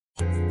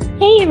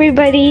Hey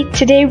everybody,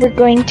 today we're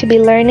going to be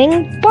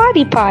learning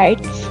body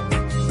parts.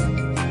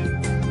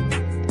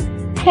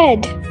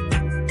 Head.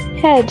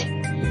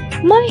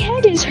 My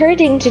head is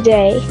hurting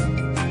today.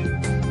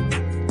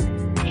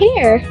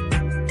 Hair.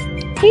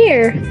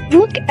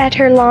 Look at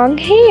her long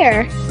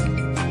hair.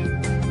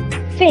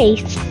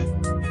 Face.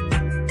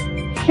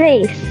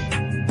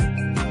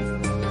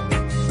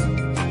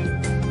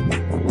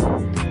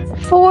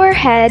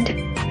 Forehead.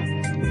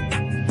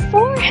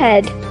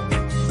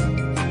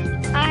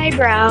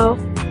 Eyebrow.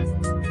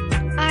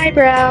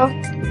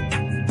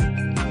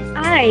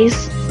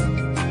 Eyes.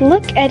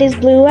 Look at his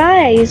blue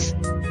eyes.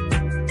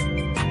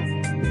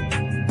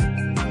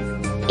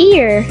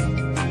 Ear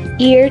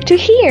to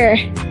hear.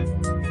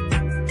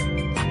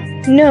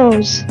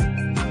 Nose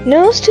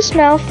to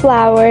smell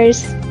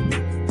flowers.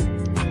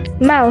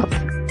 Mouth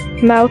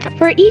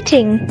for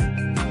eating.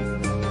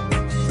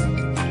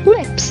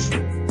 Lips.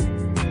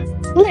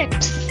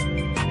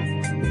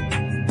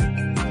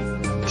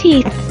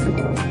 Teeth.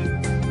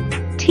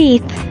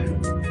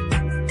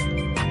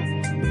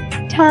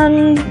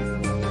 Tongue.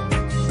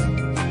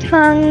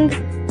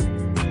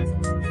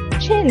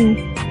 Chin.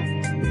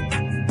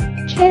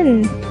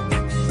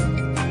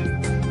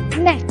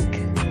 Neck.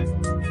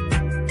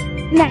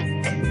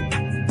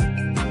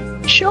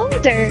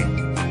 Shoulder.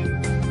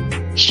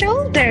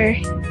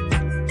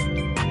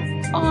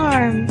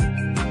 Arm.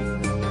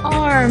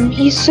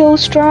 He's so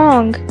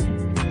strong.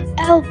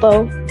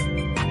 Elbow.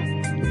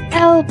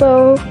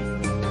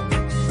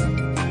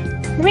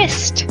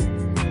 Wrist.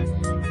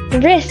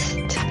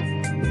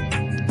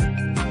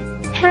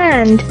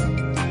 Hand.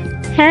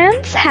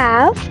 Hands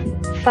have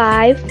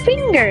 5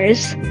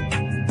 fingers.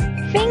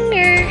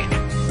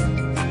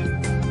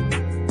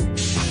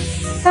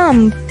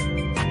 Thumb.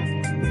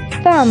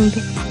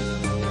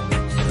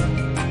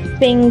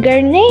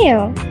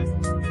 Fingernails.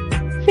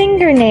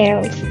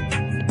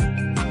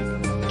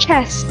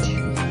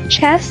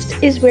 Chest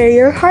is where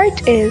your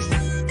heart is.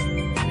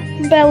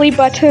 Belly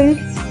button.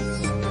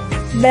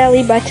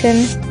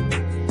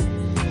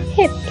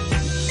 Hip.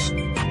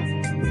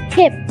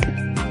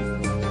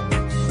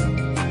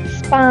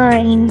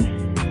 Spine.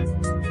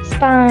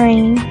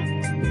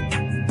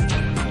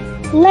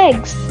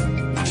 Legs.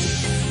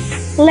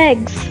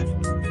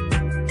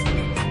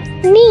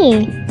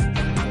 Knee.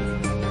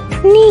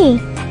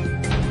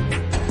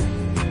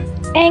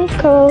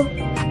 Ankle.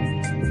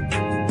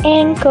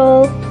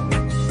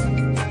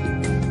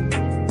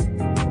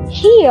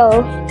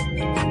 Heel.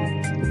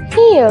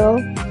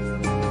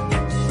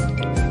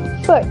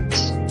 Foot.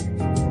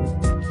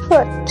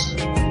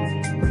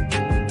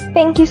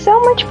 Thank you so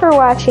much for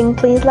watching.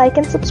 Please like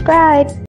and subscribe.